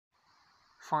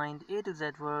find A to Z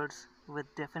words with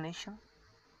definition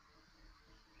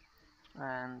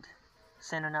and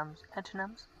synonyms,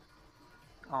 antonyms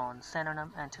on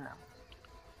synonym antonym.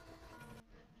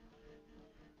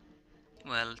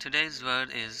 Well, today's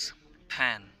word is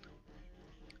pan.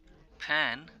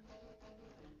 Pan,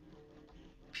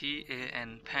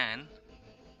 P-A-N, pan.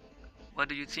 What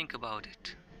do you think about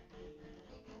it?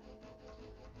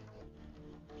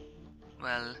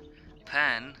 Well,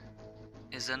 pan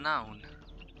is a noun.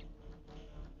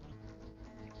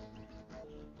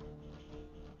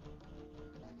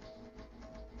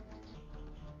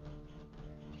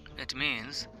 It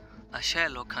means a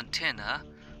shallow container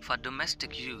for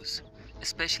domestic use,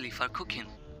 especially for cooking,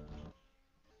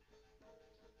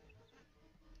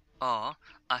 or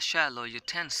a shallow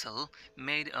utensil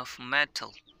made of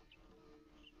metal.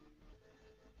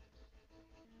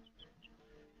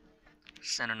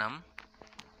 Synonym: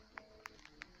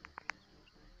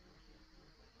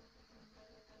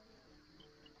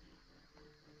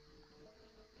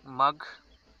 mug,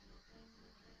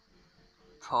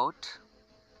 pot,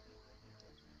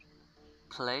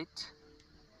 plate,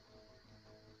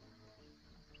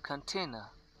 container.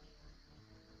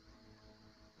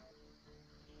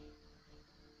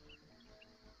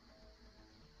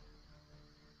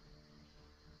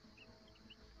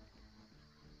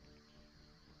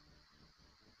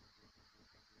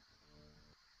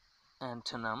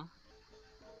 Antonym: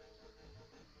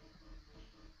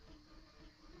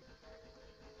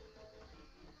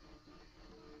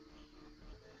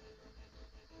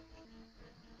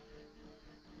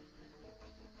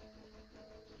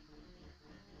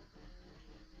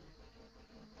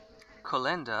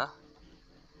 colander,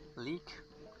 leak,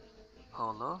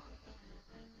 hollow,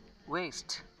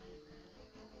 waste.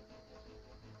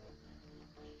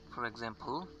 For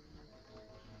example,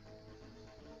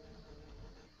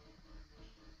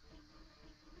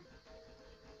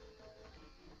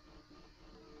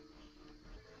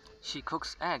 she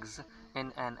cooks eggs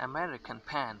in an American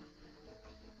pan.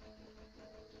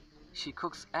 She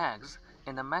cooks eggs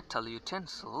in a metal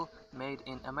utensil made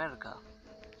in America.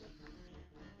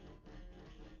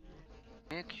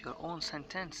 Make your own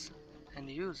sentence and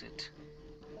use it.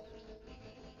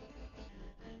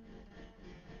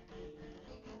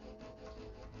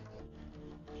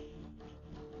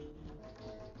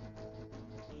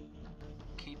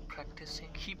 Keep practicing,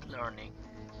 keep learning.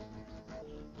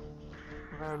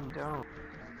 Well done.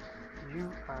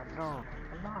 You are learning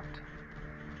a lot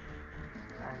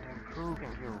and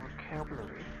improving your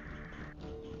vocabulary.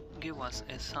 Give us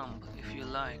a thumb if you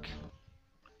like.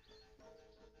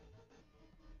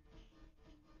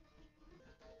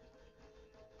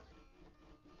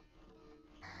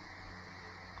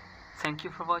 Thank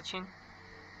you for watching.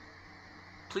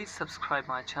 Please subscribe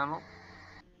my channel.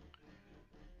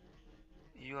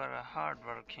 You are a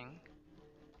hardworking.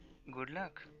 Good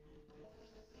luck.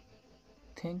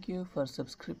 Thank you for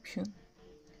subscription.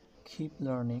 Keep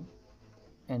learning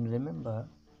and remember,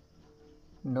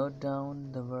 note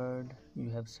down the word you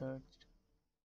have searched.